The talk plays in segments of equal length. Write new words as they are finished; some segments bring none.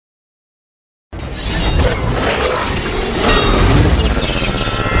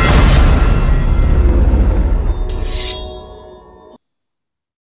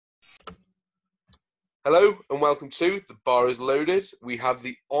Hello and welcome to The Bar is Loaded. We have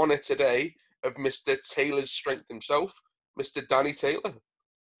the honour today of Mr. Taylor's strength himself, Mr. Danny Taylor. How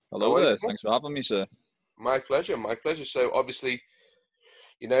Hello are you there. today? Thanks for having me, sir. My pleasure, my pleasure. So obviously,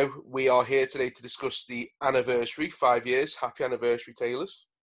 we are here today to discuss the anniversary, 5 years. Happy anniversary, Taylors.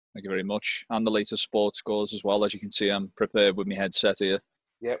 Thank you very much. And the latest sports scores as well. As you can see, I'm prepared with my headset here.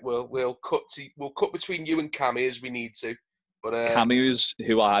 Yeah, we'll cut between you and Cammy as we need to. But Cammy is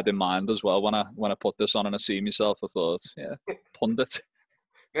who I had in mind as well when I put this on and I see myself. I thought, yeah, pundit.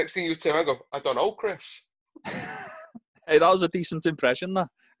 next thing you turn, I go, I don't know, Chris. Hey, that was a decent impression, that.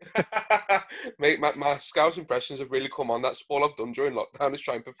 Mate, my Scouse impressions have really come on. That's all I've done during lockdown is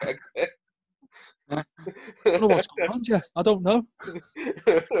try and perfect it. I don't know what's going on, Jeff. I don't know.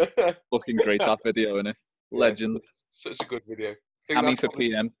 Looking great, that video, innit? Legend. Yeah, such a good video. Cammy for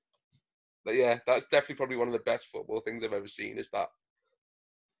PM. Yeah, that's definitely probably one of the best football things I've ever seen. Is that?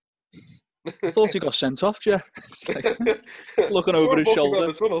 I thought he got sent off, Jeff. Like, looking over his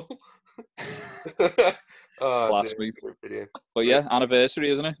shoulder. Blast me. But yeah,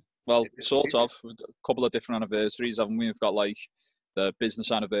 anniversary, isn't it? Well, sort of. We've got a couple of different anniversaries, haven't we? We've got like the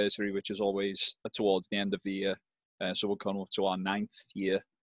business anniversary, which is always towards the end of the year. So we're coming up to our 9th year.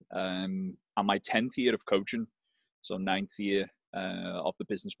 And my 10th year of coaching. So 9th year of the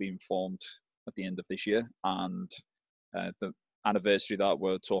business being formed at the end of this year. And the anniversary that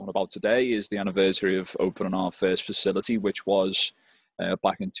we're talking about today is the anniversary of opening our first facility, which was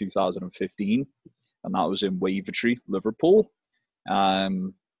back in 2015. And that was in Wavertree, Liverpool.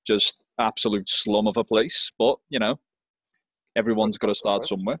 Just absolute slum of a place. But, everyone's got to start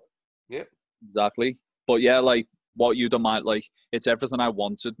somewhere. Yeah. Exactly. But yeah, like what you'd might like, it's everything I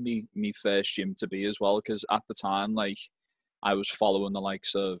wanted me first gym to be as well. Because at the time, like, I was following the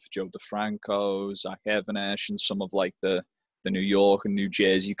likes of Joe DeFranco, Zach Even-Esh, and some of like the New York and New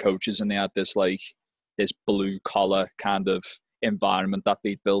Jersey coaches, and they had this blue collar kind of environment that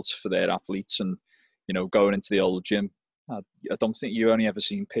they built for their athletes. And going into the old gym, I don't think you only ever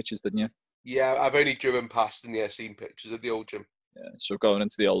seen pictures, didn't you? Yeah, I've only driven past and seen pictures of the old gym. Yeah, so going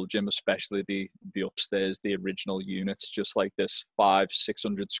into the old gym, especially the upstairs, the original units, just like this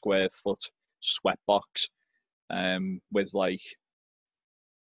 500-600 square foot sweat box, with like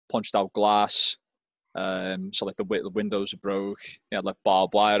punched out glass. So like the windows are broke. Yeah, like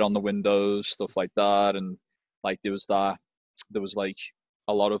barbed wire on the windows, stuff like that, and like there was like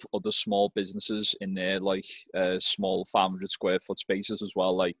a lot of other small businesses in there, like small 500 square foot spaces as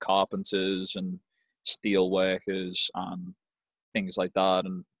well, like carpenters and steel workers and things like that.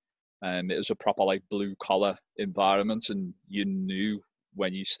 And it was a proper like blue collar environment, and you knew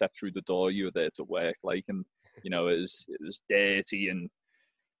when you stepped through the door you were there to work. Like, and it was dirty and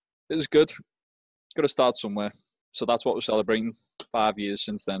it was good. Got to start somewhere. So that's what we're celebrating. 5 years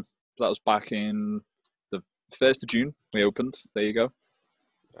since then. So that was back in the 1st of June. We opened. There you go.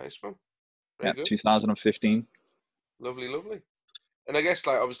 Nice one. Very good. 2015. Lovely. And I guess,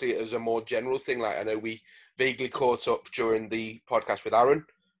 like, obviously, as a more general thing, like, I know we vaguely caught up during the podcast with Aaron,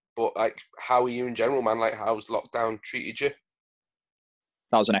 but, like, how are you in general, man? Like, how's lockdown treated you?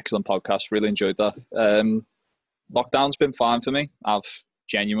 That was an excellent podcast. Really enjoyed that. Lockdown's been fine for me. I've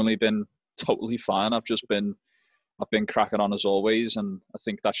genuinely been totally fine. I've been cracking on as always, and I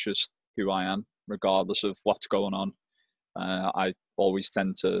think that's just who I am, regardless of what's going on. I always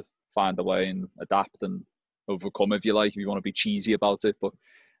tend to find a way and adapt and overcome, if you like, if you want to be cheesy about it. But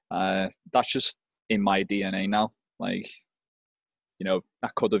that's just in my DNA now. Like, I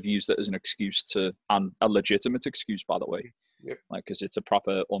could have used it as an excuse and a legitimate excuse, by the way. Yep. Like, because it's a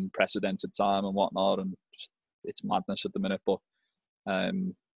proper unprecedented time and whatnot, and just, it's madness at the minute. But I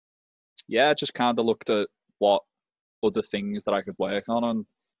just kind of looked at what other things that I could work on, and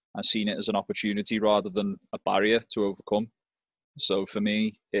I seen it as an opportunity rather than a barrier to overcome. So for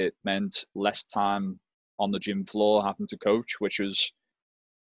me, it meant less time on the gym floor having to coach, which was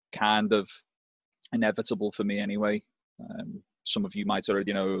kind of inevitable for me anyway. Some of you might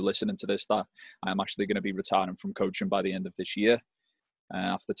already know, listening to this, that I'm actually going to be retiring from coaching by the end of this year,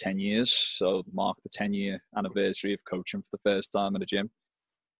 after 10 years. So mark the 10-year anniversary of coaching for the first time in a gym.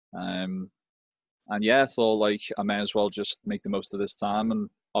 And I thought, like, I may as well just make the most of this time. And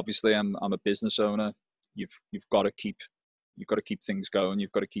obviously I'm a business owner. You've got to keep things going.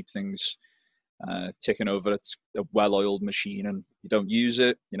 You've got to keep things ticking over. It's a well-oiled machine, and you don't use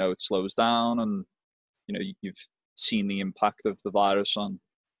it, it slows down. And you've seen the impact of the virus on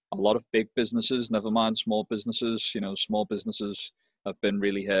a lot of big businesses, never mind small businesses. Small businesses have been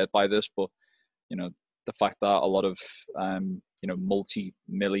really hurt by this, but the fact that a lot of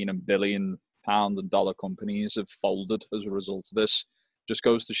multi-million and billion pound and dollar companies have folded as a result of this, just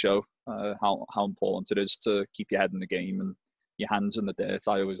goes to show how important it is to keep your head in the game and your hands in the dirt,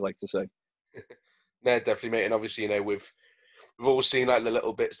 I always like to say. No, definitely, mate. And obviously, we've all seen like the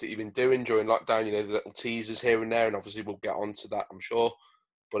little bits that you've been doing during lockdown, the little teasers here and there, and obviously we'll get on to that, I'm sure.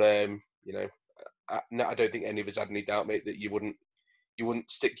 But I don't think any of us had any doubt, mate, that you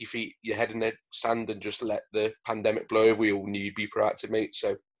wouldn't stick your head in the sand and just let the pandemic blow over. We all knew you'd be proactive, mate.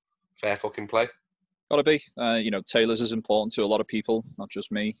 So fair fucking play. Gotta be. Tailors is important to a lot of people, not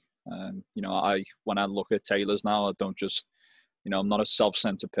just me. When I look at tailors now, I don't just, I'm not a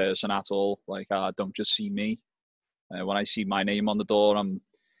self-centered person at all. Like, I don't just see me. When I see my name on the door, I'm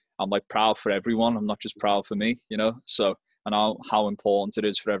like proud for everyone. I'm not just proud for me, So I know how important it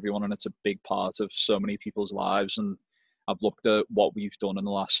is for everyone, and it's a big part of so many people's lives. And I've looked at what we've done in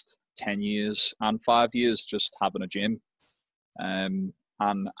the last 10 years and 5 years, just having a gym, and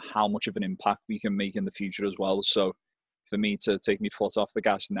how much of an impact we can make in the future as well. So for me to take my foot off the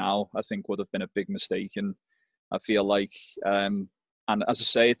gas now, I think would have been a big mistake. And I feel like, and as I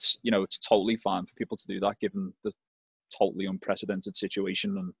say, it's totally fine for people to do that, given the totally unprecedented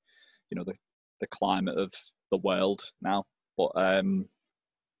situation and, the climate of the world now. But I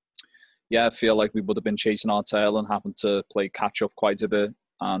feel like we would have been chasing our tail and having to play catch up quite a bit.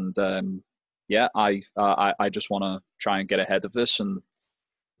 And I just want to try and get ahead of this and,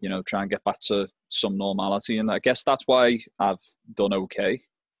 try and get back to some normality. And I guess that's why I've done okay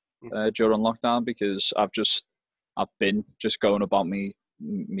during lockdown, because I've been just going about me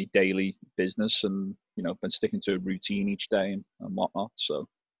daily business and, been sticking to a routine each day and whatnot. So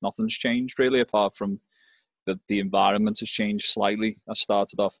nothing's changed really, apart from the environment has changed slightly. I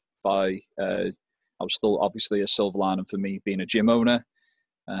started off by, I was still obviously a silver lining for me being a gym owner,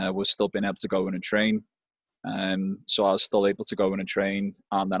 was still being able to go in and train. So I was still able to go in and train,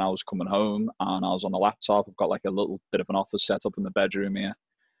 and then I was coming home and I was on the laptop. I've got like a little bit of an office set up in the bedroom here.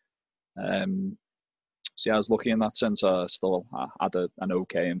 I was lucky in that sense. I still had an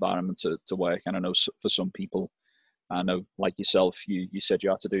okay environment to work. And I know for some people, I know like yourself, you said you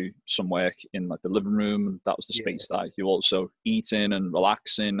had to do some work in like the living room, and that was the space that you also eat in and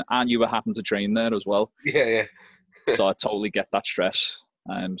relax in, and you were having to train there as well. Yeah. So I totally get that stress.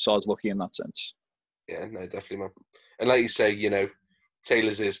 So I was lucky in that sense. Yeah, no, definitely, man. And like you say,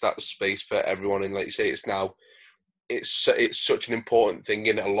 Taylor's is that space for everyone. And like you say, it's such an important thing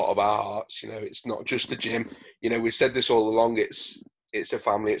in a lot of our hearts. It's not just a gym. We've said this all along. It's a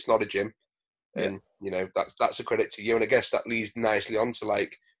family. It's not a gym. And that's a credit to you. And I guess that leads nicely on to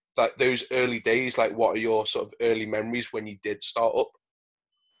like those early days. Like, what are your sort of early memories when you did start up?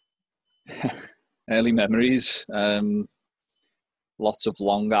 Early memories. Lots of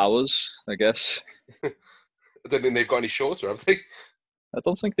long hours, I guess. I don't think they've got any shorter, have they? I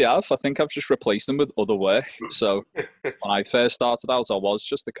don't think they have. I think I've just replaced them with other work. So when I first started out, I was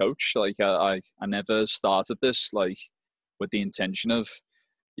just a coach. Like I never started this like with the intention of,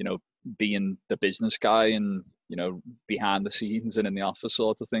 being the business guy and, behind the scenes and in the office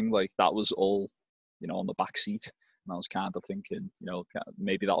sort of thing. Like that was all, on the back seat. And I was kind of thinking,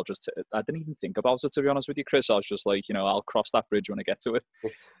 maybe that'll just, I didn't even think about it, to be honest with you, Chris. I was just like, I'll cross that bridge when I get to it.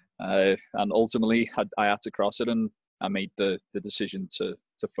 And ultimately I had to cross it, and I made the decision to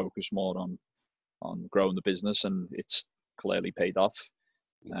focus more on growing the business, and it's clearly paid off,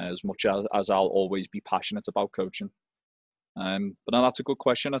 as much as I'll always be passionate about coaching. But no, that's a good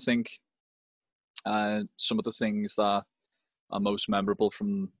question. I think some of the things that are most memorable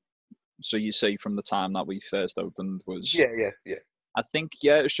from the time that we first opened was... Yeah. I think,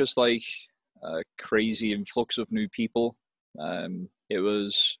 it's just like a crazy influx of new people. It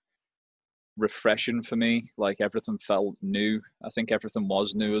was refreshing for me. Like everything felt new. I think everything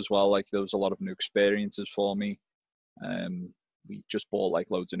was new as well. Like there was a lot of new experiences for me. We just bought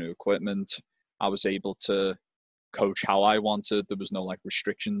like loads of new equipment. I was able to coach how I wanted. There was no like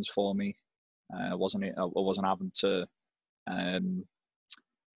restrictions for me. I wasn't having to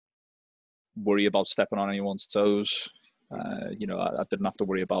worry about stepping on anyone's toes. I didn't have to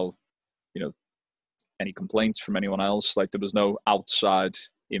worry about any complaints from anyone else. Like there was no outside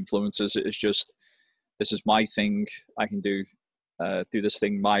influences. It's just, this is my thing. I can do this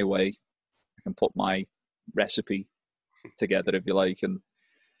thing my way. I can put my recipe together, if you like. And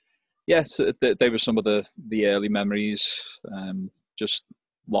yes, they were some of the early memories. Just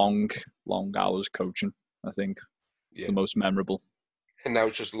long hours coaching, I think, the most memorable. And now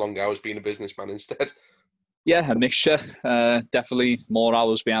it's just long hours being a businessman instead. Yeah, a mixture. Definitely more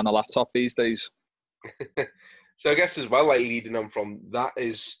hours behind the laptop these days. So I guess as well, like leading on from that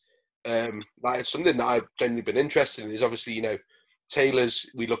is something that I've genuinely been interested in. Is obviously Taylor's.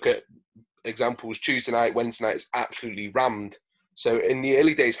 We look at examples. Tuesday night, Wednesday night is absolutely rammed. So in the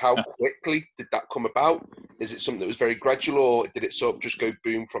early days, how quickly did that come about? Is it something that was very gradual, or did it sort of just go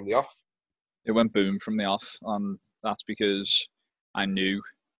boom from the off? It went boom from the off, and that's because I knew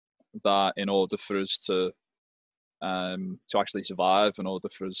that in order for us to actually survive, in order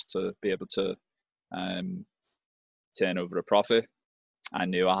for us to be able to turn over a profit, I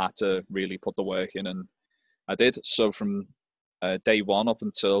knew I had to really put the work in, and I did. So from day one up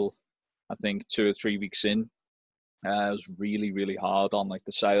until I think 2 or 3 weeks in, it was really, really hard on like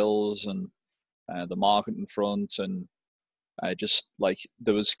the sales and the marketing front, and just like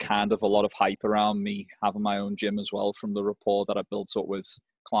there was kind of a lot of hype around me having my own gym as well, from the rapport that I built up with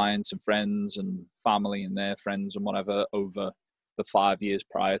clients and friends and family and their friends and whatever over the 5 years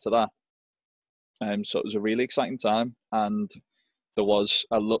prior to that. So it was a really exciting time, and there was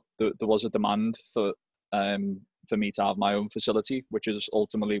a demand for me to have my own facility, which is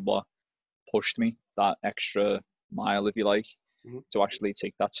ultimately what pushed me that extra mile, if you like, to actually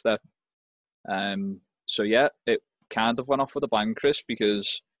take that step. So yeah, it kind of went off with a bang, Chris,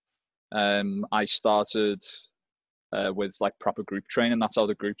 because I started with like proper group training. That's how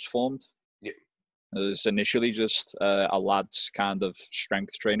the groups formed. Yeah. It was initially just a lads kind of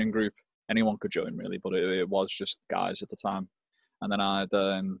strength training group. Anyone could join really, but it was just guys at the time. And then I had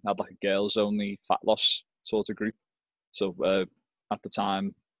like a girls only fat loss sort of group. So at the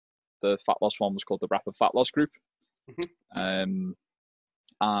time, the fat loss one was called the Rapid Fat Loss Group. And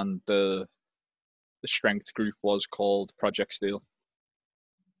the strength group was called Project Steel.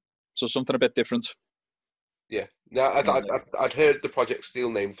 So something a bit different. Yeah. Now I'd heard the Project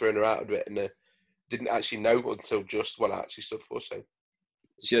Steel name thrown around a bit, and didn't actually know until just what I actually stood for. So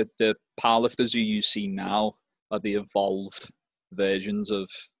the powerlifters who you see now are the evolved versions of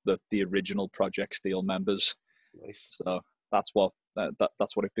the original Project Steel members. Nice. So that's what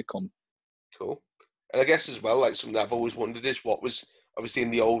it become. Cool. And I guess as well, like something that I've always wondered is what was obviously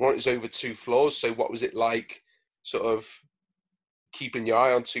in the old one, it was over 2 floors. So what was it like, sort of keeping your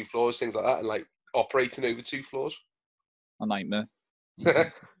eye on 2 floors, things like that, and like operating over 2 floors? A nightmare.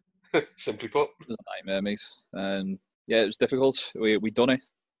 Simply put. It was a nightmare, mate. Yeah, it was difficult. We done it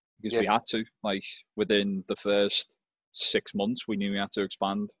because we had to. Like within the first 6 months, we knew we had to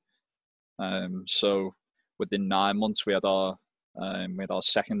expand. So within 9 months, we had our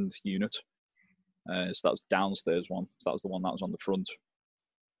second unit. So that was downstairs one. So that was the one that was on the front.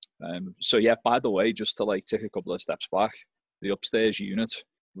 So yeah, by the way, just to like take a couple of steps back, the upstairs unit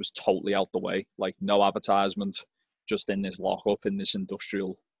was totally out the way, like no advertisement, just in this lock-up in this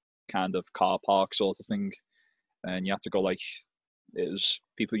industrial kind of car park sort of thing. And you had to go like,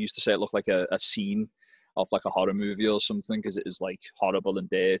 people used to say it looked like a scene of like a horror movie or something, because it was like horrible and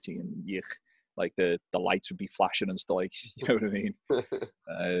dirty, and like the lights would be flashing and stuff, like, you know what I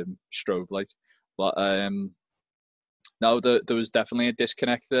mean? Strobe lights. But no, there was definitely a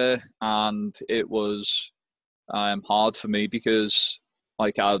disconnect there, and it was hard for me because,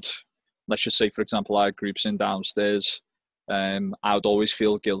 like, let's just say, for example, I had groups in downstairs. I would always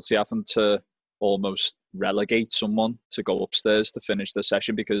feel guilty having to almost relegate someone to go upstairs to finish the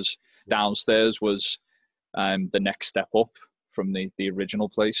session, because downstairs was the next step up from the original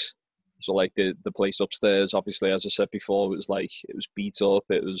place. So like the place upstairs, obviously, as I said before, it was beat up,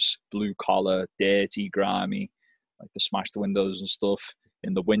 it was blue collar, dirty, grimy, like they smashed the windows and stuff.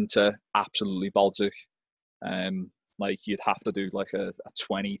 In the winter, absolutely Baltic. Like you'd have to do like a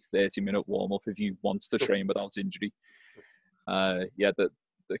 20-30 minute warm up if you want to train without injury. Yeah, the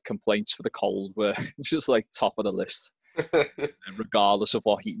complaints for the cold were just like top of the list. Regardless of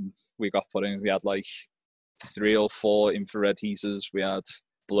what heating we got put in, we had like 3 or 4 infrared heaters, we had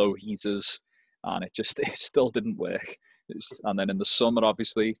blow heaters, and it still didn't work. And then in the summer,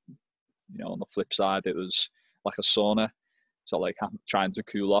 obviously, you know, on the flip side, it was like a sauna. So like trying to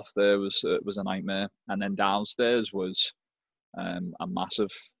cool off there was a nightmare. And then downstairs was a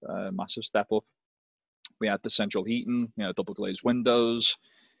massive step up. We had the central heating, you know, double glazed windows.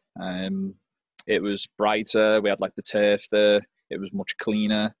 It was brighter. We had like the turf there. It was much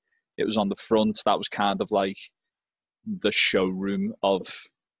cleaner. It was on the front. That was kind of like the showroom of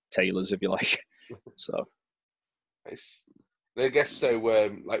tailors, if you like. So nice. And I guess so.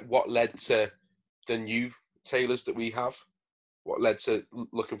 Like, what led to the new tailors that we have? What led to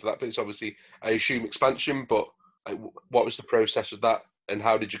looking for that place? Obviously, I assume expansion, but like, what was the process of that, and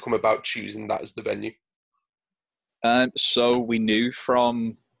how did you come about choosing that as the venue? So we knew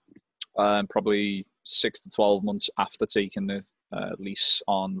from probably 6 to 12 months after taking the lease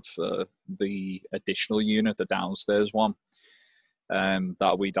on for the additional unit, the downstairs one,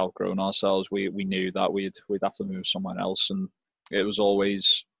 that we'd outgrown ourselves. We knew that we'd have to move somewhere else, and it was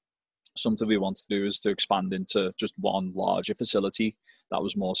always something we wanted to do is to expand into just one larger facility that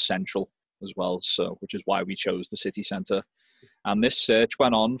was more central as well. So, which is why we chose the city centre. And this search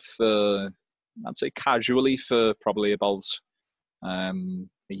went on for, I'd say, casually for probably about a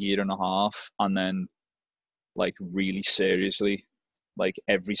year and a half, and then like really seriously, like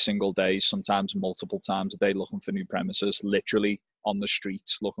every single day, sometimes multiple times a day, looking for new premises, literally on the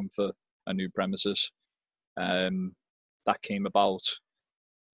streets looking for a new premises. That came about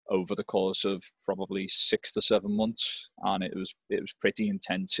over the course of probably 6 to 7 months, and it was pretty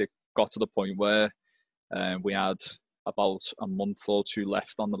intense. It got to the point where we had about a month or two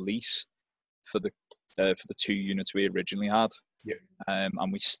left on the lease for the 2 units we originally had,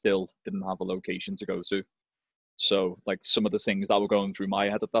 and we still didn't have a location to go to. So like some of the things that were going through my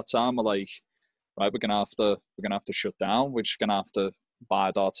head at that time were like, right, we're gonna have to shut down. We're just gonna have to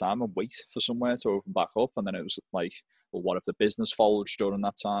bide our time and wait for somewhere to open back up. And then it was like, well, what if the business folds during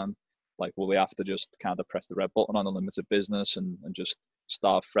that time? Like, will we have to just kind of press the red button on the limited business and just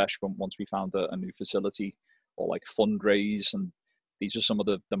start fresh once we found a new facility, or like fundraise? And these are some of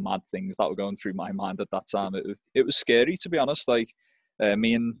the mad things that were going through my mind at that time. It was scary, to be honest. Like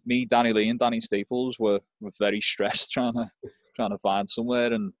me, Danny Lee and Danny Staples were very stressed trying to find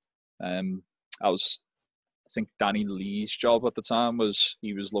somewhere. And I think Danny Lee's job at the time was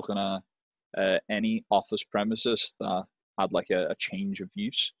he was looking at any office premises that had like a change of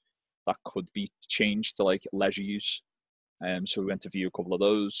use that could be changed to like leisure use. So we went to view a couple of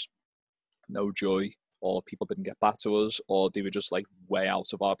those. No joy, or people didn't get back to us, or they were just like way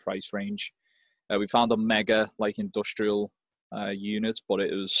out of our price range. We found a mega like industrial unit, but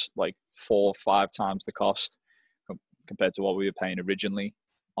it was like 4 or 5 times the cost compared to what we were paying originally.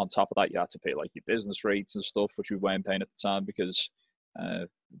 On top of that, you had to pay like your business rates and stuff, which we weren't paying at the time because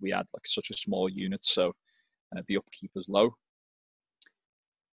we had like such a small unit, so the upkeep was low.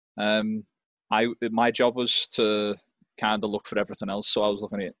 My job was to kind of look for everything else. So I was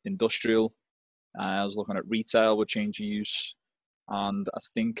looking at industrial, I was looking at retail with change of use, and I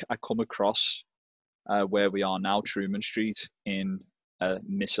think I come across where we are now, Truman Street, in a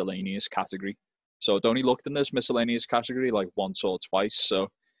miscellaneous category. So I'd only looked in this miscellaneous category like once or twice. So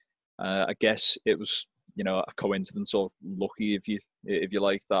I guess it was, a coincidence or lucky, if you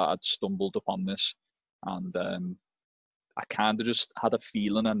like, that I'd stumbled upon this, and I kind of just had a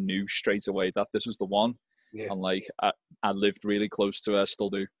feeling and knew straight away that this was the one. Yeah. And like I lived really close to it, I still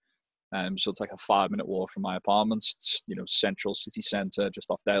do. So it's like a 5-minute walk from my apartment. It's central city centre, just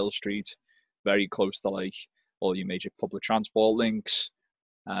off Dale Street, very close to like all your major public transport links.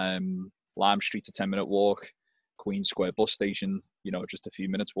 Lime Street's a 10-minute walk. Queen Square bus station, just a few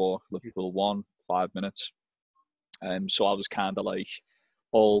minutes walk. Liverpool 1, 5 minutes. So I was kind of like,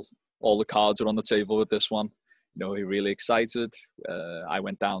 all the cards are on the table with this one. We're really excited. I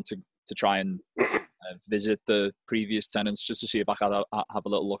went down to try and visit the previous tenants just to see if I could have a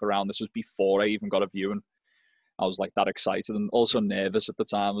little look around. This was before I even got a viewing. I was like that excited and also nervous at the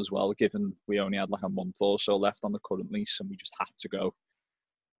time as well, given we only had like a month or so left on the current lease and we just had to go.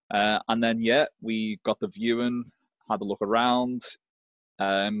 And then, we got the viewing, had a look around.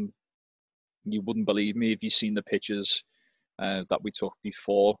 You wouldn't believe me if you've seen the pictures that we took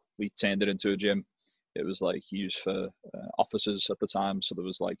before we turned it into a gym. It was like used for offices at the time. So there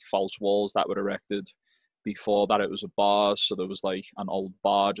was like false walls that were erected. Before that, it was a bar. So there was like an old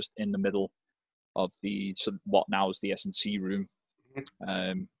bar just in the middle of what now is the S&C room,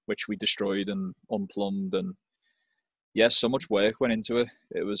 which we destroyed and unplumbed. And so much work went into it.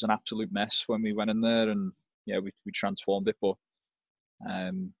 It was an absolute mess when we went in there, and we transformed it. But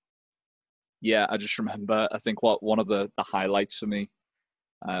I just remember, I think one of the highlights for me,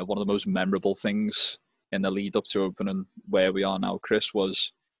 one of the most memorable things in the lead up to opening where we are now, Chris,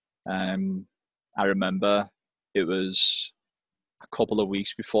 was I remember it was a couple of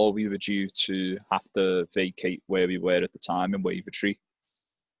weeks before we were due to have to vacate where we were at the time in Wavertree.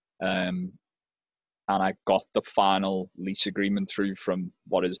 And I got the final lease agreement through from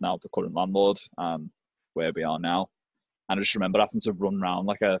what is now the current landlord, where we are now. And I just remember having to run around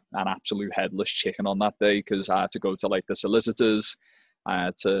like an absolute headless chicken on that day, because I had to go to like the solicitors. I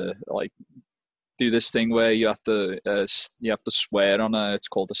had to like do this thing where you have to swear on it's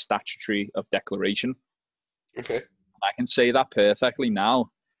called a statutory of declaration. Okay. I can say that perfectly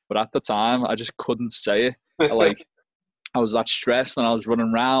now, but at the time I just couldn't say it. I was that stressed and I was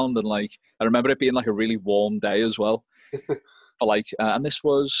running around, and like I remember it being like a really warm day as well. But and this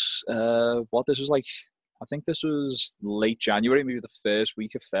was this was like, I think this was late January, maybe the first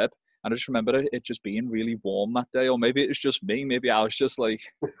week of Feb. And I just remember it just being really warm that day, or maybe it was just me. Maybe I was just like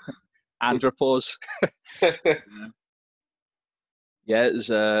andropause. Yeah,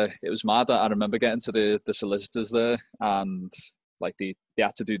 it was mad. I remember getting to the solicitors there, and like they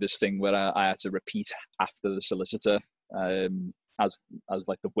had to do this thing where I had to repeat after the solicitor, as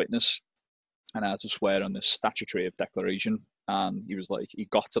like the witness, and I had to swear on this statutory of declaration. And he was like, he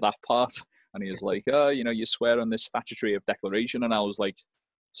got to that part, and he was like, "Oh, you swear on this statutory of declaration," and I was like,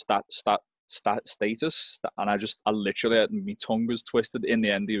 status, and I literally, my tongue was twisted. In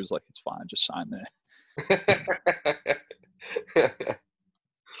the end, he was like, "It's fine, just sign there."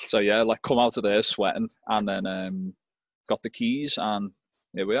 So yeah, like come out of there sweating, and then got the keys, and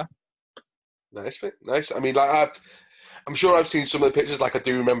here we are. Nice, mate. Nice. I mean, like I'm sure I've seen some of the pictures. Like I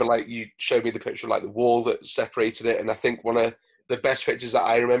do remember, like you showed me the picture of like the wall that separated it, and I think one of the best pictures that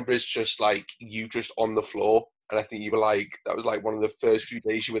I remember is just like you just on the floor, and I think you were like that was like one of the first few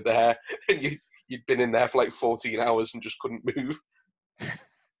days you were there, and you'd been in there for like 14 hours and just couldn't move.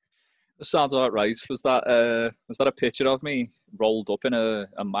 That sounds about right. Was that a picture of me rolled up in a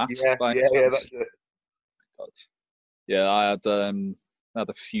mat? Yeah, By any yeah, chance? that's it. God. Yeah, I had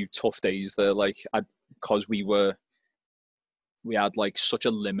a few tough days there, like because we had like such a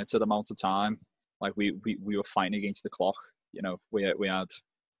limited amount of time. Like we were fighting against the clock. We had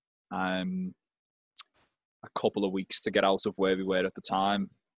a couple of weeks to get out of where we were at the time.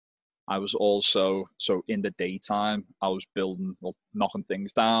 I was also, so in the daytime, I was building, well, knocking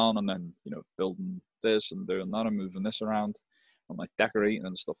things down, and then building this and doing that and moving this around, and like decorating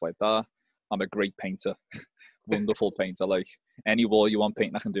and stuff like that. I'm a great painter, wonderful painter. Like any wall you want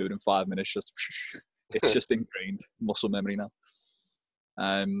painting, I can do it in 5 minutes. Just it's just ingrained muscle memory now.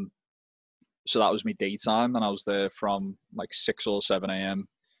 So that was my daytime, and I was there from like 6 or 7 a.m.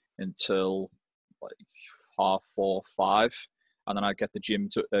 until like 4:30, 5, and then I get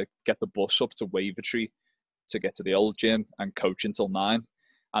the bus up to Wavertree to get to the old gym and coach until 9,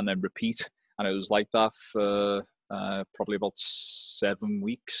 and then repeat. And it was like that for probably about 7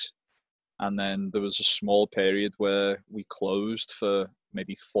 weeks, and then there was a small period where we closed for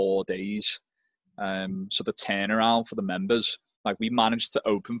maybe 4 days. So the turnaround for the members, like we managed to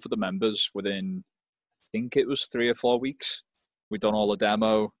open for the members within, I think it was 3 or 4 weeks. We'd done all the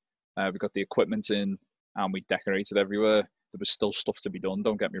demo, we got the equipment in, and we decorated everywhere. There was still stuff to be done,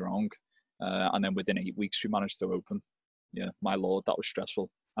 don't get me wrong. And then within 8 weeks, we managed to open. Yeah, my lord, that was stressful.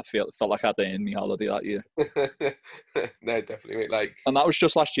 Felt like I had to end my holiday that year. No, definitely. Like, and that was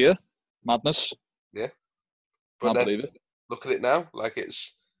just last year. Madness. Yeah. Can't believe it. Look at it now. Like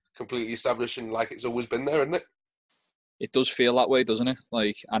it's completely established and like it's always been there, isn't it? It does feel that way, doesn't it?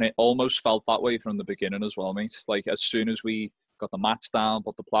 Like, and it almost felt that way from the beginning as well, mate. Like as soon as we got the mats down,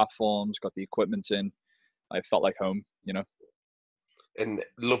 put the platforms, got the equipment in, I felt like home, And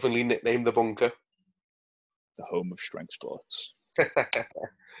lovingly nicknamed the bunker. The home of strength sports.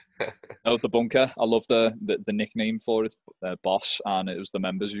 Oh, the bunker. I love the nickname for it, boss, and it was the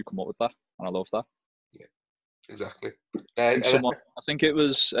members who come up with that, and I love that. Yeah, exactly. I think it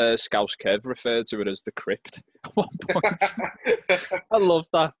was Scouse Kev referred to it as the crypt at one point. I love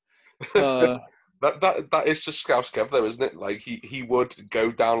that. That is just Scouse Kev though, isn't it? Like he would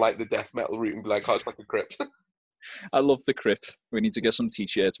go down like the death metal route and be like, "Oh, it's like a crypt." I love the crypt. We need to get some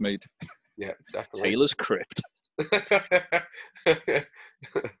t-shirts made. Yeah, definitely. Taylor's crypt.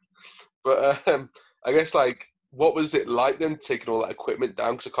 But I guess like, what was it like then taking all that equipment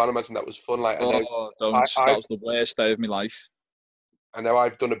down? Because I can't imagine that was fun. Like, that was the worst day of my life. I know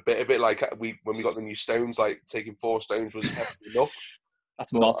I've done a bit of it. Like when we got the new stones, like taking 4 stones was heavy enough.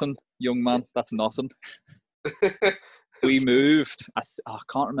 That's nothing, young man. That's nothing. We moved. I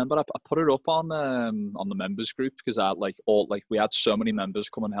can't remember. I put it up on the members group because we had so many members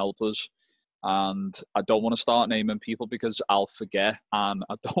come and help us, and I don't want to start naming people because I'll forget, and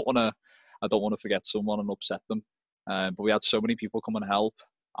I don't want to forget someone and upset them. But we had so many people come and help,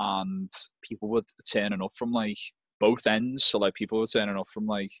 and people were turning up from like both ends. So like people were turning up from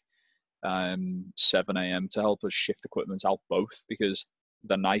like 7 a.m. to help us shift equipment out both, because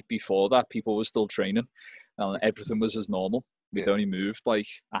the night before that people were still training and everything was as normal. We'd only moved like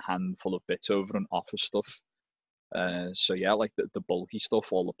a handful of bits over and office stuff. So yeah, like the bulky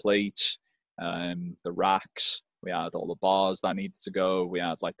stuff, all the plates, the racks, we had all the bars that needed to go, we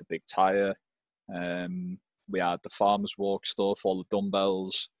had like the big tire, we had the farmer's walk stuff, all the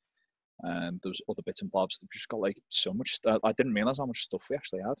dumbbells, there was other bits and bobs. We've just got like so much stuff. I didn't realize how much stuff we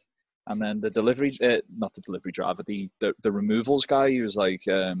actually had. And then the delivery, not the delivery driver, the removals guy, he was like,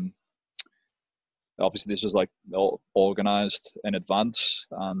 obviously this was like all organized in advance,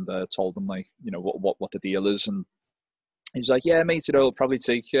 and told them like, what the deal is. And he was like, yeah, mate, it'll probably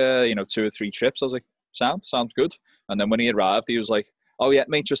take, 2 or 3 trips. I was like, sounds good. And then when he arrived, he was like, oh yeah,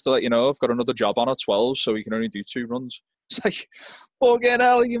 mate, just to let you know, I've got another job on at 12, so we can only do 2 runs. It's like, fucking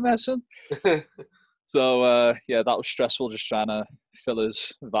hell, are you messing? So, yeah, that was stressful, just trying to fill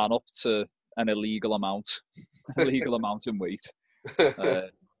his van up to an illegal amount in weight,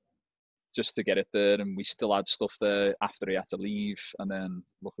 just to get it there. And we still had stuff there after he had to leave. And then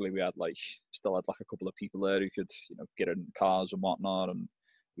luckily we had still had a couple of people there who could, get in cars and whatnot. And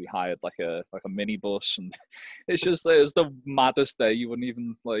we hired like a minibus, and it's the maddest day. You wouldn't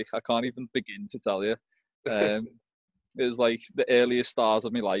even I can't even begin to tell you. It was like the earliest start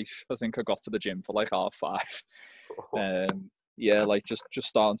of my life. I think I got to the gym for 5:30. Yeah, just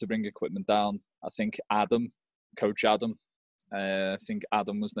starting to bring equipment down. I think Coach Adam, I think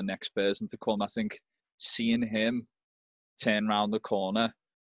Adam was the next person to come. I think seeing him turn around the corner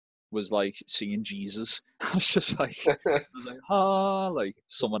was like seeing Jesus. I was just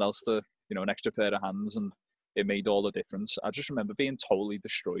someone else to, an extra pair of hands, and it made all the difference. I just remember being totally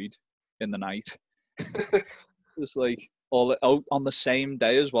destroyed in the night. It's on the same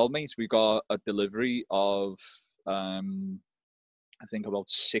day as well, mate. We got a delivery of I think about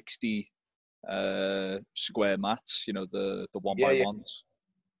 60 square mats, the 1x1s.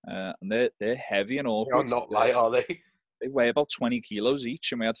 And they're heavy and awkward. They're not light, are they? They weigh about 20 kilos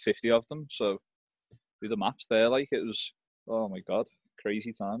each, and we had 50 of them. So do the maths there. It was, oh my God,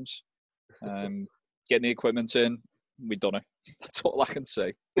 crazy times. Getting the equipment in, we done it. That's all I can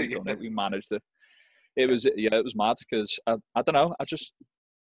say. We done it. We managed it. It was mad because I don't know. I just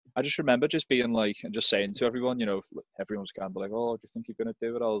remember just being and just saying to everyone, everyone's kind of like, "Oh, do you think you're going to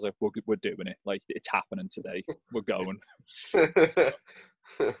do it?" I was like, "We're doing it. It's happening today. We're going."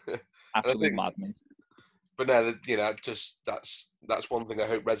 Absolutely mad, mate. But no, that's one thing I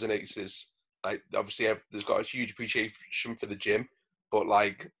hope resonates is obviously there's got a huge appreciation for the gym, but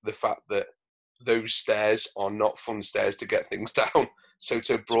the fact that those stairs are not fun stairs to get things down. So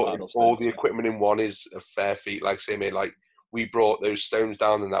to brought all the equipment in one is a fair feat. We brought those stones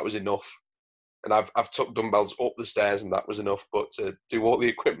down and that was enough. And I've took dumbbells up the stairs and that was enough. But to do all the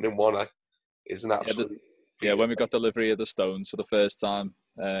equipment in one is an absolute feat. Yeah, when we got delivery of the stones for the first time,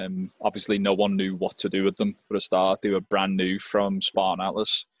 obviously no one knew what to do with them for a start. They were brand new from Spartan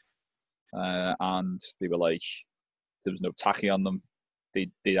Atlas. And they were there was no tacky on them. They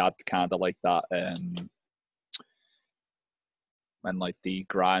had kind of that when they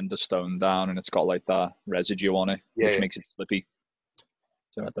grind the stone down and it's got that residue on it, which makes it slippy.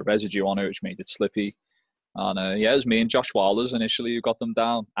 So it had the residue on it, which made it slippy. And it was me and Josh Wallers initially who got them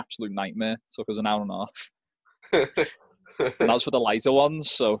down. Absolute nightmare. Took us an hour and a half. And that was for the lighter ones,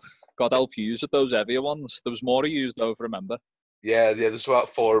 so God help you with those heavier ones. There was more to use though, if I remember. Yeah, there's about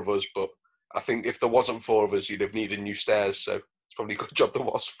 4 of us, but I think if there wasn't 4 of us, you'd have needed new stairs, so it's probably a good job there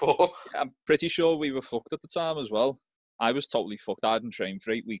was 4. I'm pretty sure we were fucked at the time as well. I was totally fucked. I hadn't trained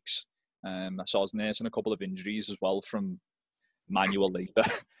for 8 weeks. So I was nursing a couple of injuries as well from manual labour,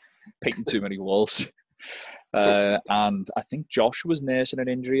 painting too many walls. And I think Josh was nursing an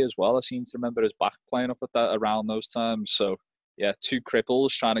injury as well. I seem to remember his back playing up at that around those times. So, yeah, 2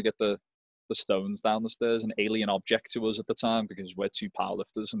 cripples trying to get the stones down the stairs, an alien object to us at the time because we're 2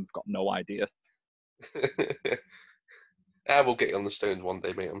 powerlifters and we've got no idea. We'll get you on the stones one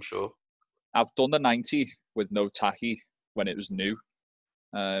day, mate, I'm sure. I've done the 90 with no tacky when it was new.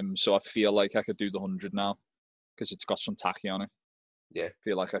 So I feel like I could do the 100 now because it's got some tacky on it. Yeah. I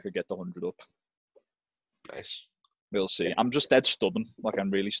feel like I could get the 100 up. Nice. We'll see. I'm just dead stubborn.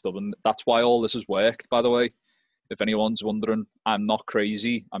 I'm really stubborn. That's why all this has worked, by the way. If anyone's wondering, I'm not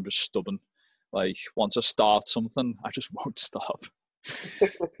crazy. I'm just stubborn. Once I start something, I just won't stop.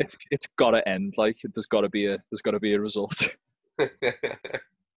 It's got to end. There's got to be a result.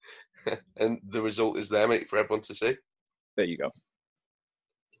 And the result is there, mate, for everyone to see. There you go.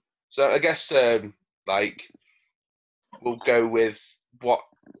 So I guess we'll go with what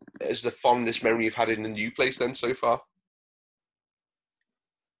is the fondest memory you've had in the new place then so far?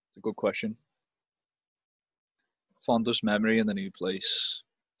 It's a good question. Fondest memory in the new place.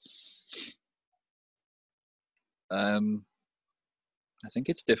 I think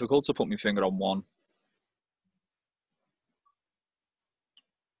it's difficult to put my finger on one.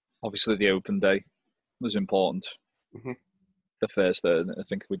 Obviously, the open day was important. Mm-hmm. The first, I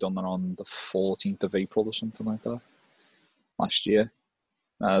think we done that on the 14th of April or something like that last year.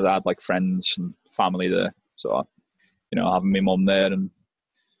 I had friends and family there, so having my mum there, and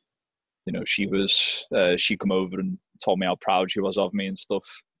she come over and told me how proud she was of me and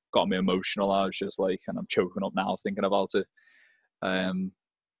stuff. Got me emotional. I was just and I'm choking up now thinking about it. Other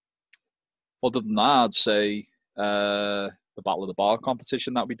than that, I'd say the Battle of the Bar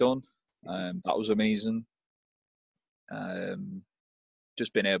competition that we done. That was amazing.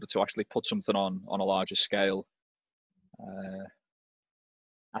 Just being able to actually put something on a larger scale.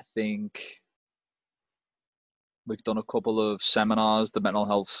 I think we've done a couple of seminars. The mental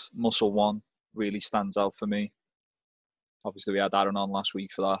health muscle one really stands out for me. Obviously, we had Aaron on last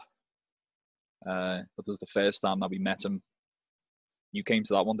week for that. But it was the first time that we met him. You came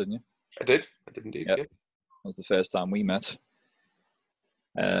to that one, didn't you? I did indeed. Yep. Yeah. It was the first time we met.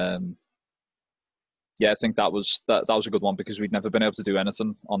 I think that was a good one because we'd never been able to do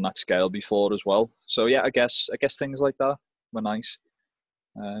anything on that scale before as well. So yeah, I guess things like that were nice.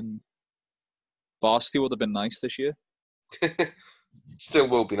 Varsity would have been nice this year. Still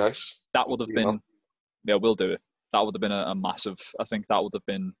will be nice. That would have been, yeah, we'll do it. That would have been a massive, I think that would have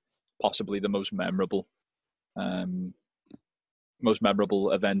been possibly the most memorable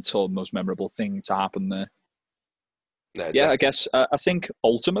event or most memorable thing to happen there. No, yeah, I guess, I think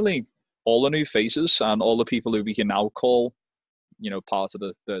ultimately all the new faces and all the people who we can now call, part of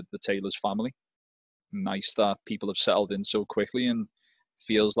the Taylors family. Nice that people have settled in so quickly and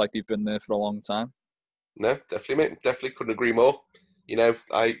feels like they've been there for a long time. No, definitely, mate. Definitely couldn't agree more.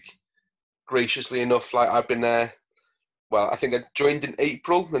 Graciously enough, I've been there. Well, I think I joined in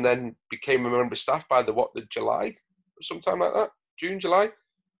April and then became a member of staff by the July, sometime like that, June, July.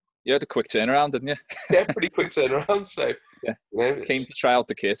 You had a quick turnaround, didn't you? Yeah, pretty quick turnaround. So yeah, came to try out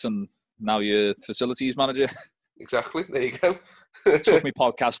the kit and now you're facilities manager. Exactly. There you go. Took me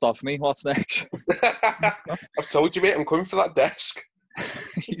podcast off me. What's next? I've told you, mate. I'm coming for that desk.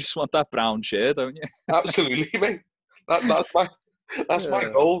 You just want that brown chair, don't you? Absolutely, mate. That's my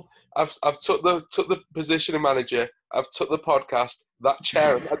goal. I've took the position of manager. I've took the podcast. That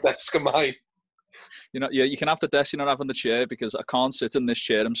chair and that desk are mine. You can have the desk. You're not having the chair because I can't sit in this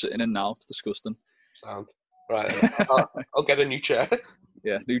chair I'm sitting in now. It's disgusting. Sound right. I'll get a new chair.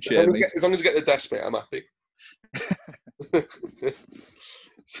 Yeah, new chair, mate. As long as I get the desk, mate, I'm happy.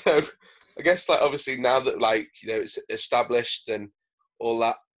 So, I guess obviously now that it's established and all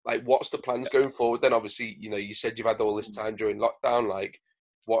that, what's the plans going forward? Then obviously you said you've had all this time during lockdown.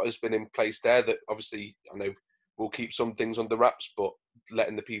 What has been in place there? That obviously I know we'll keep some things under wraps, but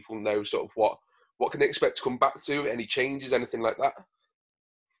letting the people know sort of what can they expect to come back to? Any changes, anything like that?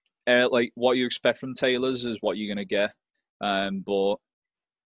 What you expect from Taylors is what you're going to get, but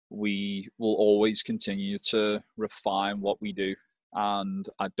we will always continue to refine what we do, and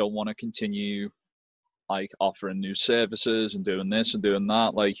I don't want to continue offering new services and doing this and doing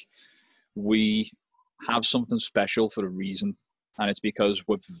that. We have something special for a reason, and it's because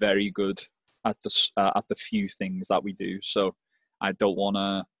we're very good at the few things that we do. So I don't want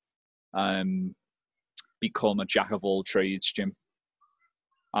to become a jack of all trades, Jim.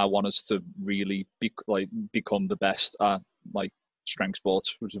 I want us to really become the best at strength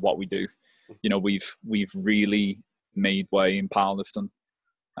sports, which is what we do. We've really made way in powerlifting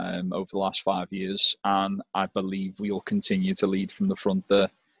over the last 5 years, and I believe we will continue to lead from the front there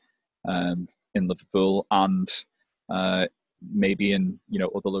in Liverpool and maybe in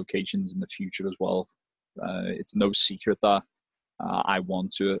other locations in the future as well. It's no secret that I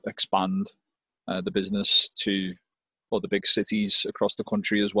want to expand the business to other big cities across the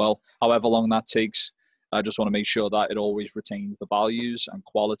country as well. However long that takes, I just want to make sure that it always retains the values and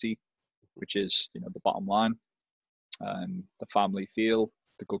quality, which is the bottom line, the family feel,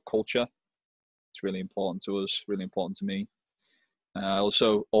 the good culture. It's really important to us, really important to me. I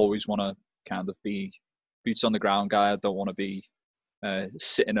also always want to kind of be boots on the ground guy. I don't want to be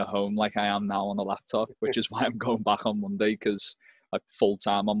sitting at home like I am now on the laptop, which is why I'm going back on Monday, because full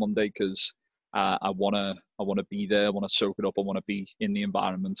time on Monday, because I want to be there. I want to soak it up. I want to be in the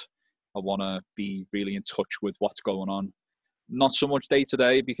environment. I want to be really in touch with what's going on. Not so much day to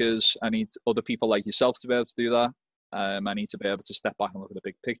day, because I need other people like yourself to be able to do that. I need to be able to step back and look at the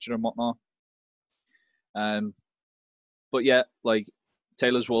big picture and whatnot. But yeah,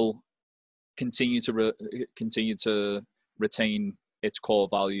 Taylors will continue to retain its core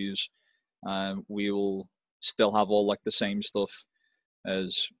values. We will still have all the same stuff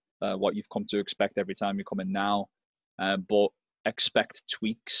as what you've come to expect every time you come in now, but expect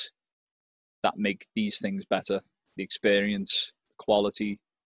tweaks that make these things better: the experience, the quality,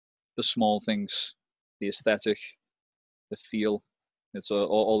 the small things, the aesthetic, the feel. It's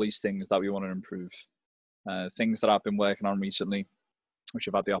all these things that we want to improve. Things that I've been working on recently, which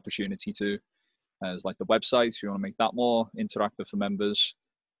I've had the opportunity to, is the website. We want to make that more interactive for members.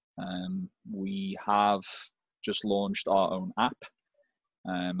 We have just launched our own app,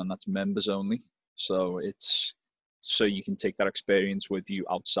 and that's members only. So you can take that experience with you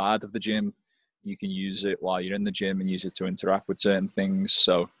outside of the gym. You can use it while you're in the gym and use it to interact with certain things.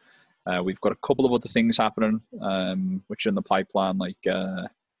 So we've got a couple of other things happening, which are in the pipeline. We've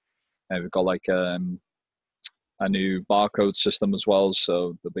got a new barcode system as well.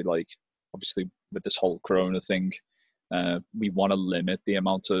 So there'll be like, obviously with this whole Corona thing, we want to limit the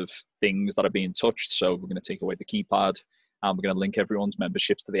amount of things that are being touched. So we're going to take away the keypad, and we're going to link everyone's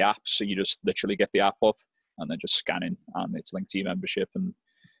memberships to the app. So you just literally get the app up and then just scan in, and it's linked to your membership, and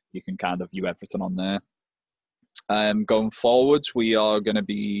you can kind of view everything on there. Going forwards, we are going to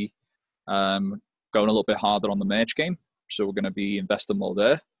be going a little bit harder on the merch game. So we're going to be investing more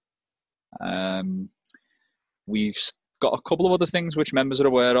there. We've got a couple of other things which members are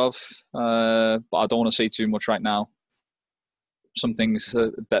aware of, but I don't want to say too much right now. Some things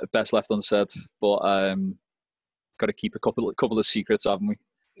best left unsaid, but got to keep a couple of secrets, haven't we?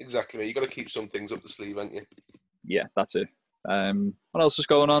 Exactly, mate. You got to keep some things up the sleeve, haven't you? Yeah, that's it. What else is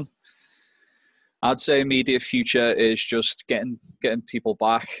going on? I'd say immediate future is just getting people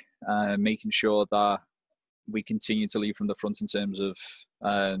back, making sure that we continue to lead from the front in terms of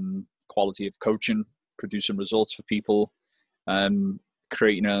quality of coaching, producing results for people,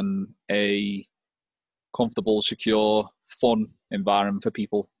 creating a comfortable, secure, fun environment for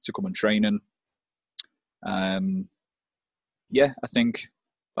people to come and train in. Yeah, I think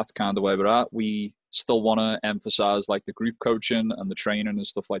that's kind of where we're at. We still want to emphasize like the group coaching and the training and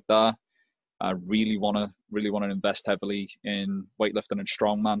stuff like that. I really want to invest heavily in weightlifting and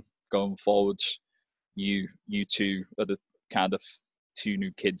strongman going forwards. You two are the kind of two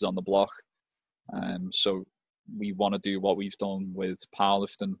new kids on the block. So we want to do what we've done with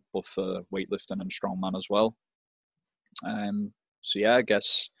powerlifting, but for weightlifting and strongman as well. So yeah, I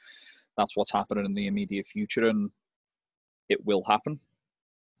guess that's what's happening in the immediate future, and it will happen.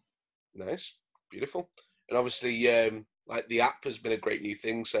 Nice, beautiful. And obviously, like the app has been a great new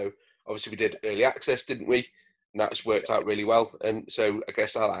thing. So obviously we did early access, didn't we? And that's worked out really well. And so I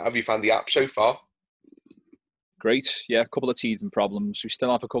guess, have you found the app so far? Great. Yeah, a couple of teething problems. We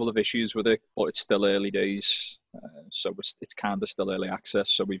still have a couple of issues with it, but it's still early days. So it's kind of still early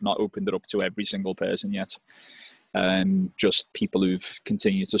access. So we've not opened it up to every single person yet. Just people who've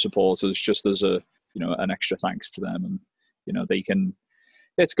continued to support us, just as an extra thanks to them. And, they can,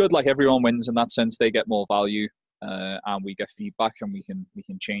 it's good. Like everyone wins in that sense. They get more value, and we get feedback, and we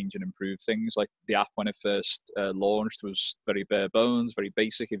can change and improve things. Like the app when it first launched was very bare bones, very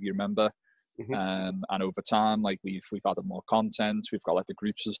basic, if you remember. Mm-hmm. And over time, like we've added more content. We've got like the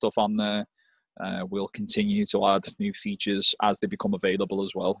groups and stuff on there. We'll continue to add new features as they become available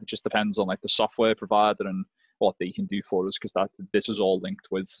as well. It just depends on like the software provider and what they can do for us, because this is all linked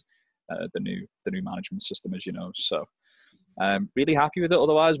with the new management system, as you know. So really happy with it.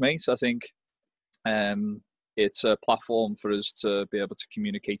 Otherwise, mate, I think it's a platform for us to be able to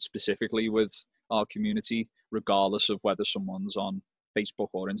communicate specifically with our community, regardless of whether someone's on Facebook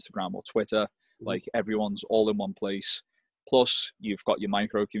or Instagram or Twitter. Like everyone's all in one place. Plus, you've got your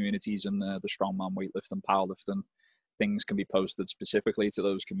micro communities in there, the strongman, weightlifting, powerlifting. Things can be posted specifically to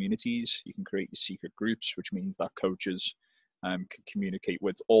those communities. You can create your secret groups, which means that coaches can communicate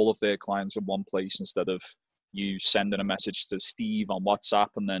with all of their clients in one place, instead of you sending a message to Steve on WhatsApp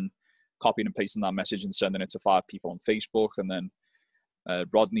and then copying and pasting that message and sending it to 5 people on Facebook, and then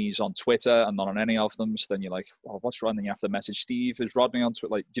Rodney's on Twitter and not on any of them. So then you're like, oh, what's wrong? Then you have to message Steve. Is Rodney on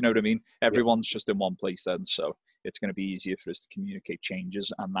Twitter? Like, do you know what I mean? Everyone's just in one place then. So it's going to be easier for us to communicate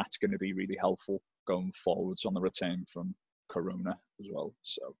changes, and that's going to be really helpful going forwards on the return from Corona as well.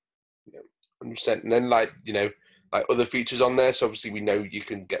 So, yeah, 100%. And then like other features on there. So obviously we know you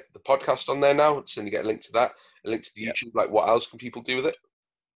can get the podcast on there now. So then you get a link to that, a link to the YouTube. Like what else can people do with it?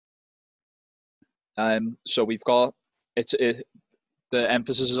 So we've got the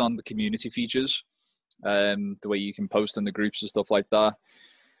emphasis is on the community features, the way you can post in the groups and stuff like that.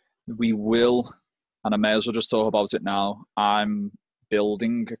 We will, and I may as well just talk about it now, I'm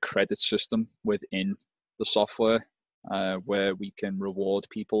building a credit system within the software where we can reward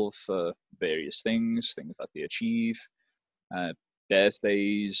people for various things that they achieve,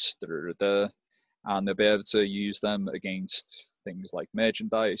 birthdays, and they'll be able to use them against things like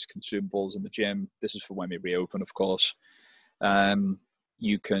merchandise, consumables in the gym. This is for when we reopen, of course.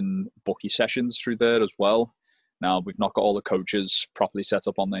 You can book your sessions through there as well. Now, we've not got all the coaches properly set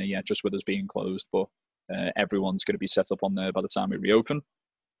up on there yet, just with us being closed, but everyone's going to be set up on there by the time we reopen.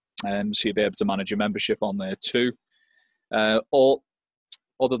 So you'll be able to manage your membership on there too.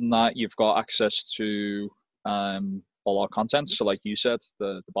 Other than that, you've got access to all our content. So like you said,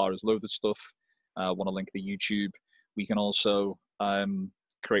 the bar is loaded stuff. I want to link the YouTube. We can also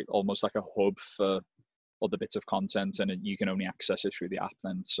create almost like a hub for other bits of content, and you can only access it through the app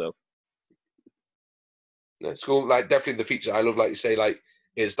then. So it's cool. Like definitely the feature I love, like you say, like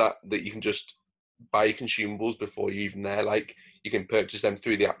is that you can just buy your consumables before you're even there. Like you can purchase them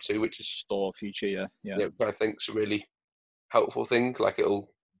through the app too, which is Store feature, yeah. I think it's a really helpful thing. Like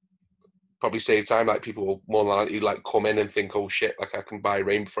it'll probably save time. Like people will more than likely like come in and think, oh shit, like I can buy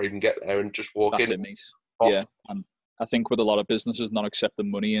rain before I even get there and just walk That's in. it, mate. Off. Yeah, and I think with a lot of businesses not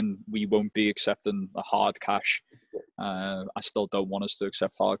accepting money, and we won't be accepting a hard cash. I still don't want us to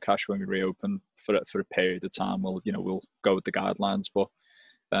accept hard cash when we reopen for a period of time. We'll go with the guidelines, but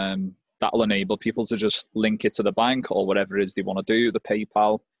that'll enable people to just link it to the bank or whatever it is they want to do, the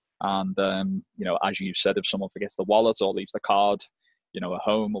PayPal, and as you said, if someone forgets the wallet or leaves the card, at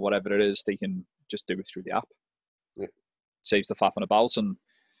home or whatever it is, they can just do it through the app. Yeah. Saves the faffing about, and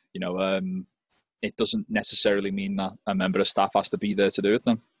it doesn't necessarily mean that a member of staff has to be there to do it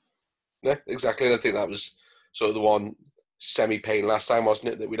then. Yeah, exactly. And I think that was sort of the one semi-pain last time,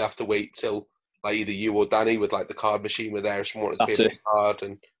 wasn't it? That we'd have to wait till like either you or Danny with like the card machine were there if someone wanted to pay with the card,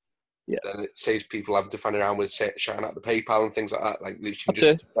 and then it saves people having to find around with shouting out the PayPal and things like that. Like that's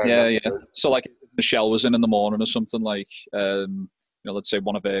it. Yeah. So like if Michelle was in the morning or something, like let's say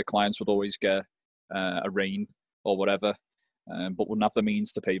one of her clients would always get a rain or whatever, but wouldn't have the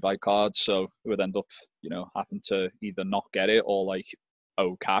means to pay by card, so it would end up having to either not get it or like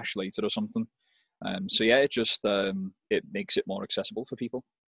owe cash later or something. So yeah, it just it makes it more accessible for people.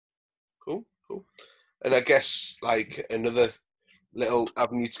 Cool. And I guess like another little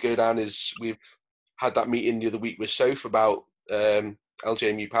avenue to go down is we've had that meeting the other week with Soph about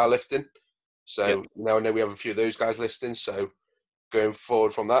LJMU powerlifting. So now I know we have a few of those guys listening. So going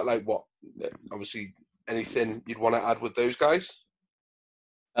forward from that, like what, obviously anything you'd want to add with those guys?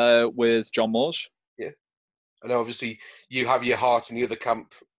 With John Moores? Yeah. I know obviously you have your heart in the other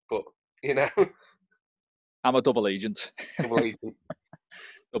camp, but I'm a double agent.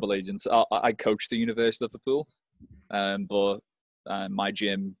 Double agent. I coach the University of Liverpool, but my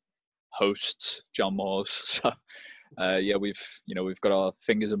gym hosts John Moores. So we've got our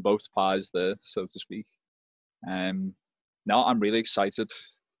fingers in both pies there, so to speak. Now I'm really excited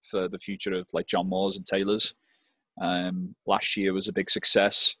for the future of like John Moores and Taylor's. Last year was a big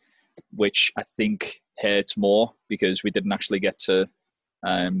success, which I think hurts more because we didn't actually get to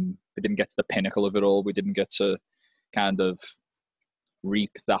the pinnacle of it all. We didn't get to kind of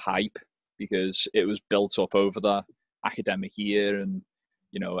reap the hype because it was built up over the academic year, and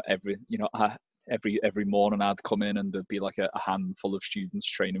every morning I'd come in and there'd be like a handful of students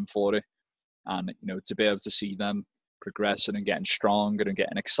training for it, and to be able to see them progressing and getting stronger and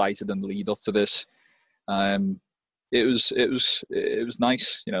getting excited and lead up to this, it was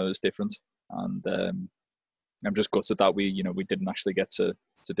nice. It was different, and I'm just gutted that we didn't actually get to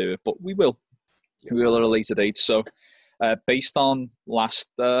do it, but we will at a later date. So based on last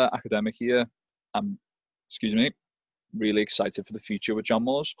academic year, I'm really excited for the future with John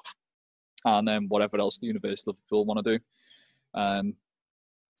Moores, and then whatever else the University of Liverpool want to do.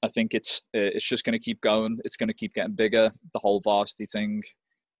 I think it's just going to keep going. It's going to keep getting bigger. The whole varsity thing,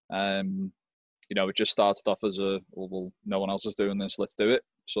 it just started off as well, no one else is doing this, let's do it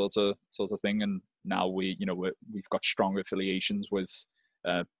sort of thing, and now we've got strong affiliations with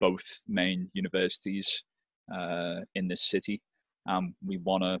both main universities in this city. We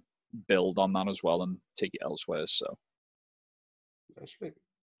want to build on that as well and take it elsewhere. So that's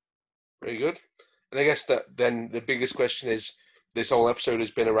very good. And I guess that then the biggest question is, this whole episode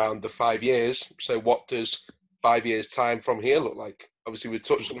has been around the 5 years. So what does 5 years time from here look like? Obviously we've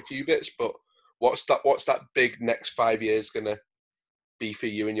touched on a few bits, but what's that big next 5 years gonna be for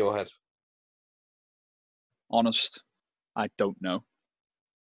you in your head? Honest, I don't know.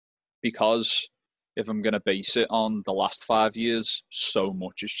 Because if I'm going to base it on the last 5 years, so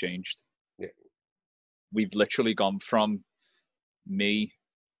much has changed. Yeah. We've literally gone from me,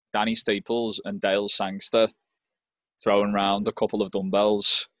 Danny Staples, and Dale Sangster throwing around a couple of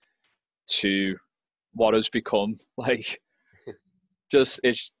dumbbells to what has become like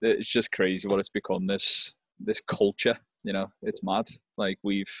it's just crazy what it's become, this culture. It's mad. Like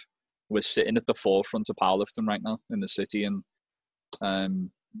we're sitting at the forefront of powerlifting right now in the city, and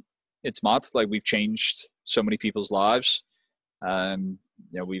it's mad. Like we've changed so many people's lives.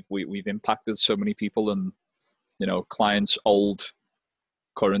 We've impacted so many people, and clients, old,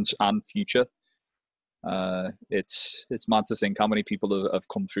 current, and future. It's mad to think how many people have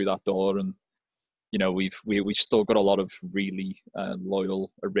come through that door, and we've still got a lot of really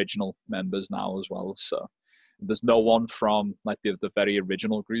loyal original members now as well. So there's no one from like the very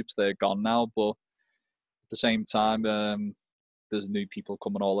original groups. They're gone now, but at the same time, there's new people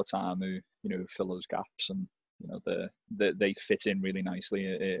coming all the time who fill those gaps, and they fit in really nicely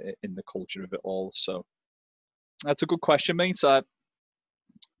in the culture of it all. So that's a good question, mate.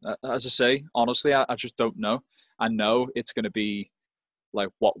 As I say, honestly, I just don't know. I know it's going to be like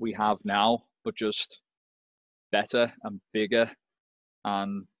what we have now, but just better and bigger,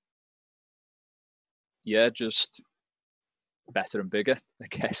 and yeah, just better and bigger, I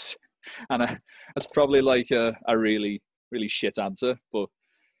guess. And that's probably like a really, really shit answer, but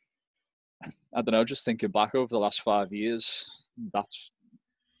I don't know, just thinking back over the last 5 years, that's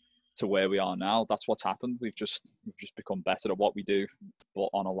to where we are now. That's what's happened. We've just become better at what we do, but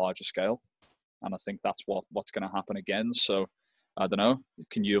on a larger scale. And I think that's what's going to happen again. So I don't know.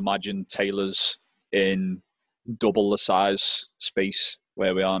 Can you imagine Taylor's in double the size space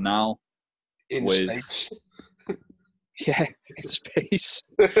where we are now? In space. Yeah, in space.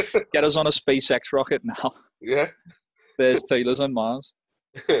 Get us on a SpaceX rocket now. Yeah. There's Taylor's on Mars.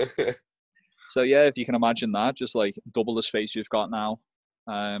 So yeah, if you can imagine that, just like double the space we've got now.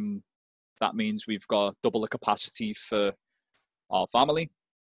 That means we've got double the capacity for our family,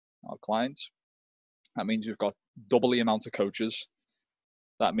 our clients. That means we've got double the amount of coaches.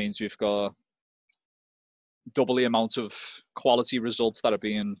 That means we've got double the amount of quality results that are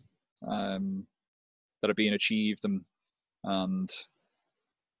being achieved, and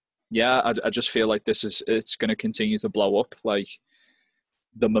yeah, I just feel like it's going to continue to blow up. Like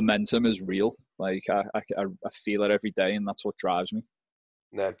the momentum is real. Like I feel it every day, and that's what drives me.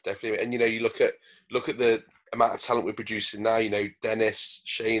 No, definitely. And you look at the amount of talent we're producing now. Dennis,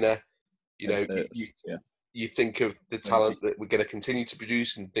 Shayna. You think of the talent that we're going to continue to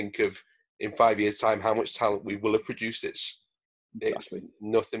produce, and think of in 5 years' time how much talent we will have produced. It's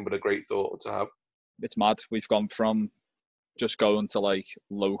nothing but a great thought to have. It's mad. We've gone from just going to like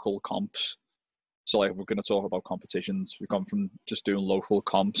local comps. So like we're going to talk about competitions. We've gone from just doing local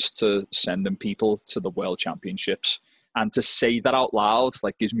comps to sending people to the World Championships. And to say that out loud,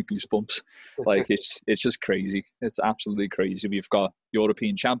 like, gives me goosebumps. Like it's just crazy. It's absolutely crazy. We've got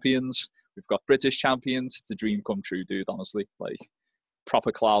European champions. We've got British champions. It's a dream come true, dude. Honestly, like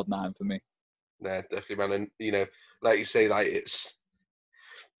proper Cloud9 for me. Yeah, definitely, man. And like you say, like it's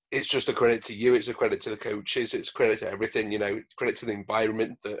just a credit to you. It's a credit to the coaches. It's a credit to everything. Credit to the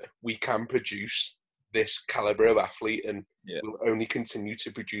environment that we can produce this caliber of athlete, and we'll only continue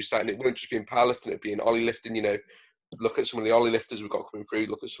to produce that. And it won't just be in powerlifting; it'll be in ollie lifting. Look at some of the ollie lifters we've got coming through.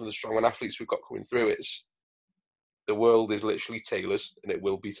 Look at some of the strongman athletes we've got coming through. The world is literally Taylor's, and it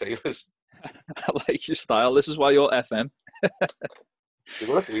will be Taylor's. I like your style. This is why you're FM.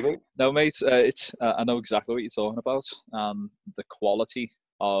 No, mate. I know exactly what you're talking about. The quality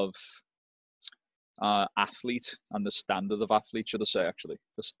of athlete and the standard of athlete, should I say? Actually,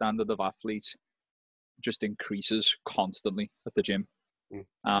 the standard of athlete just increases constantly at the gym.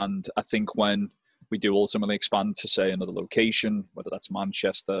 And I think when we do ultimately expand to say another location, whether that's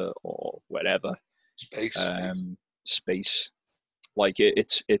Manchester or wherever, space, like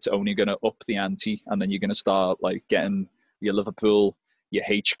it's only going to up the ante, and then you're going to start like getting your Liverpool, your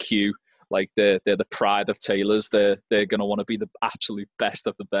HQ, like they're the pride of Taylor's. They're going to want to be the absolute best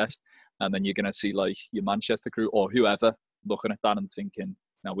of the best, and then you're going to see like your Manchester crew or whoever looking at that and thinking,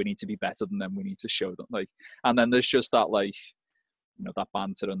 no, we need to be better than them. We need to show them, like, and then there's just that like, that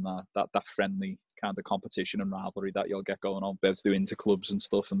banter and that friendly kind of competition and rivalry that you'll get going on. Bev's doing into clubs and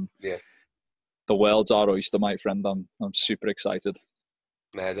stuff, and the world's our oyster, my friend. I'm super excited.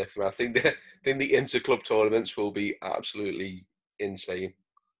 Yeah, definitely. I think the inter-club tournaments will be absolutely insane.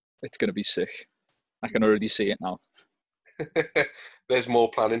 It's going to be sick. I can already see it now. There's more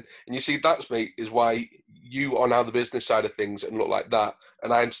planning, and you see, is why you are now the business side of things and look like that,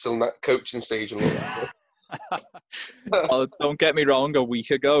 and I'm still in that coaching stage and look like that. Well, don't get me wrong. A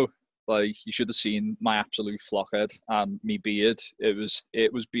week ago, like, you should have seen my absolute flockhead and me beard. It was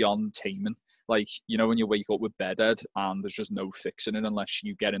beyond taming. Like, when you wake up with bedhead and there's just no fixing it unless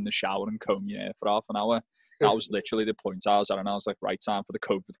you get in the shower and comb your hair for half an hour. That was literally the point I was at, and I was like, right, time for the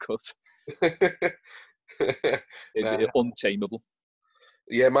COVID cut. It's untamable.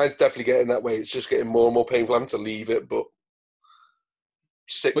 Yeah, mine's definitely getting that way. It's just getting more and more painful having to leave it, but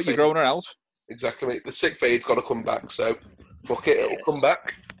you're growing it out. Exactly, mate. The sick fade's got to come back, so fuck it, it'll come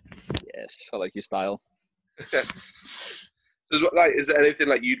back. Yes, I like your style. Is there anything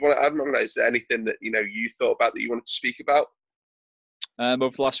like you'd want to add? Like, is there anything that you thought about that you wanted to speak about? Over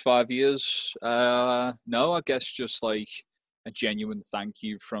the last 5 years, no. I guess just like a genuine thank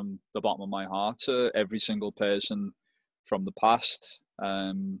you from the bottom of my heart to every single person from the past,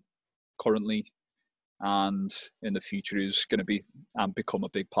 currently, and in the future who's going to be and become a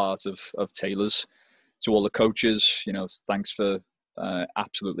big part of Taylor's. To all the coaches, thanks for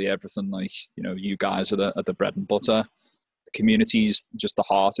absolutely everything. Like, you guys are the bread and butter. The community is just the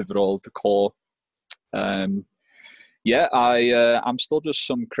heart of it all, the core. I'm still just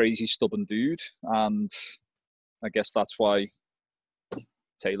some crazy stubborn dude, and I guess that's why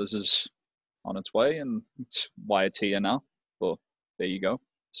Taylor's is on its way, and it's why it's here now. But there you go.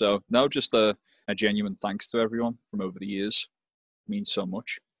 So no, just a genuine thanks to everyone from over the years. It means so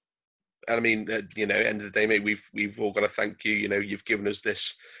much. And I mean, you know, end of the day, mate, we've all got to thank you. You know, you've given us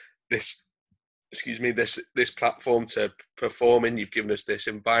this platform to perform in. You've given us this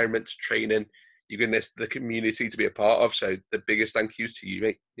environment to train in. You've given us the community to be a part of. So the biggest thank yous to you,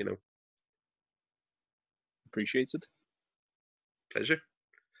 mate. You know, Appreciated. Pleasure.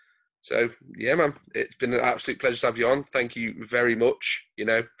 So yeah, man, it's been an absolute pleasure to have you on. Thank you very much. You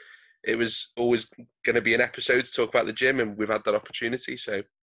know, it was always going to be an episode to talk about the gym, and we've had that opportunity. So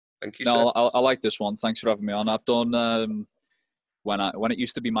thank you. No, sir. I like this one. Thanks for having me on. I've done when it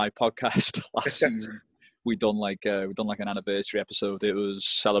used to be my podcast last season. We done like an anniversary episode. It was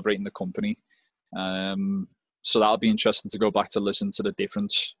celebrating the company. So that'll be interesting to go back to listen to the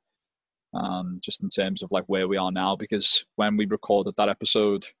difference, just in terms of like where we are now. Because when we recorded that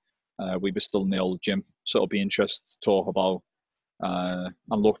episode, we were still in the old gym. So it'll be interesting to talk about and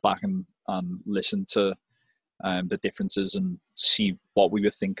look back and listen to the differences and see what we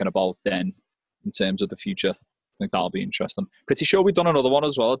were thinking about then in terms of the future. I think that'll be interesting. Pretty sure we've done another one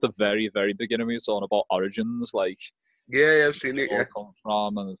as well at the very, very beginning. We were talking about origins, like yeah, I've seen it. Yeah, come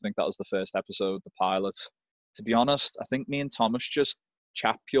from, and I think that was the first episode, the pilot. To be honest, I think me and Thomas just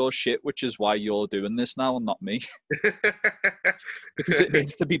chat pure shit, which is why you're doing this now and not me, because it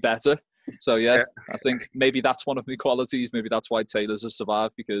needs to be better. So yeah, I think maybe that's one of my qualities. Maybe that's why Taylor's has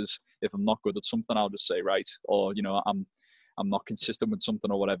survived, because if I'm not good at something, I'll just say, right, or you know, I'm not consistent with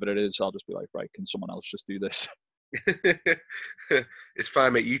something or whatever it is, I'll just be like, right, can someone else just do this? It's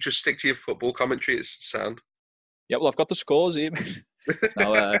fine, mate. You just stick to your football commentary. It's sound. Yeah, well, I've got the scores here.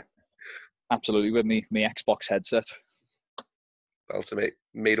 No, absolutely, with me Xbox headset. Ultimate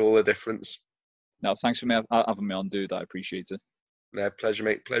made all the difference. No, thanks for having me on, dude. I appreciate it. No, pleasure,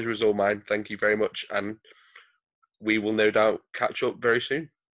 mate. Pleasure is all mine. Thank you very much, and we will no doubt catch up very soon.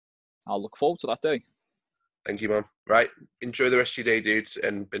 I'll look forward to that day. Thank you, man. Right, enjoy the rest of your day, dude,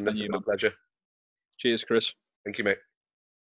 and been nothing but a pleasure. Cheers, Chris. Thank you, mate.